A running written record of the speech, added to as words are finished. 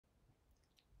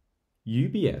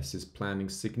UBS is planning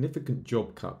significant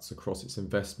job cuts across its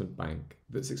investment bank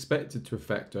that's expected to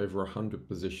affect over 100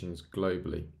 positions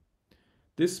globally.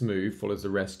 This move follows the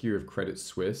rescue of Credit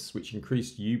Suisse, which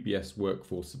increased UBS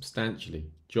workforce substantially.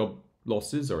 Job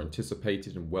losses are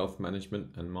anticipated in wealth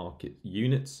management and market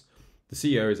units. The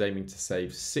CEO is aiming to save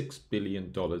 $6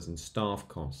 billion in staff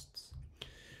costs.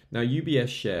 Now, UBS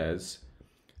shares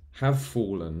have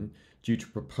fallen due to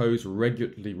proposed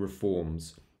regulatory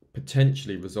reforms,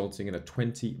 potentially resulting in a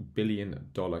 $20 billion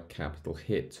capital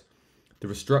hit. The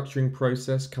restructuring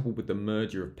process, coupled with the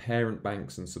merger of parent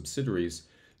banks and subsidiaries,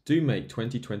 do make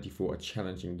 2024 a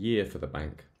challenging year for the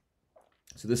bank.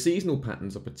 So the seasonal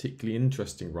patterns are particularly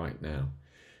interesting right now.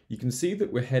 You can see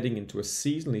that we're heading into a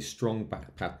seasonally strong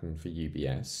back pattern for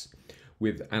UBS,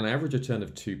 with an average return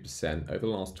of 2% over the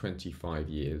last 25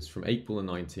 years, from April the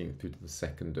 19th through to the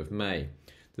 2nd of May.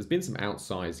 There's been some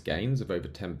outsized gains of over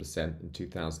 10% in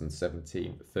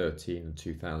 2017, 13 and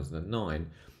 2009,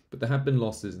 but there have been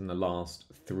losses in the last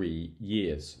 3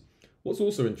 years. What's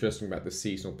also interesting about the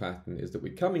seasonal pattern is that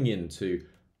we're coming into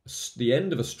the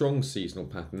end of a strong seasonal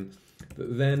pattern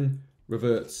that then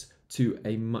reverts to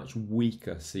a much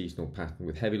weaker seasonal pattern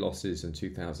with heavy losses in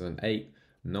 2008,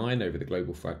 9 over the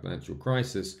global financial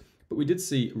crisis, but we did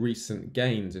see recent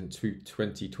gains in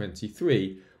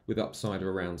 2023 with upside of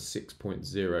around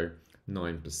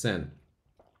 6.09%.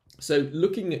 So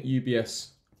looking at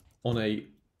UBS on a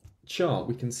chart,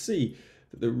 we can see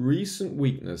that the recent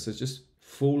weakness has just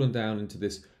fallen down into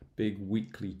this big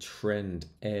weekly trend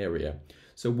area.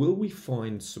 So will we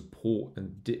find support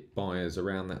and dip buyers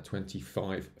around that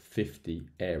 25.50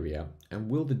 area? And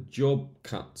will the job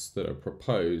cuts that are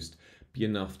proposed be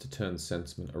enough to turn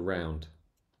sentiment around?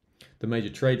 The major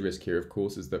trade risk here, of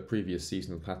course, is that previous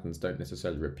seasonal patterns don't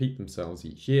necessarily repeat themselves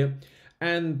each year,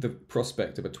 and the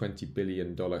prospect of a $20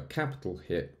 billion capital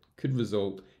hit could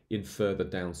result in further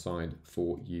downside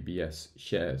for UBS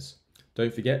shares.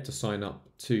 Don't forget to sign up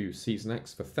to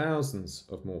SeasonX for thousands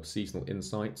of more seasonal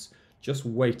insights just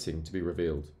waiting to be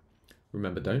revealed.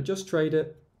 Remember, don't just trade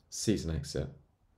it, SeasonX it.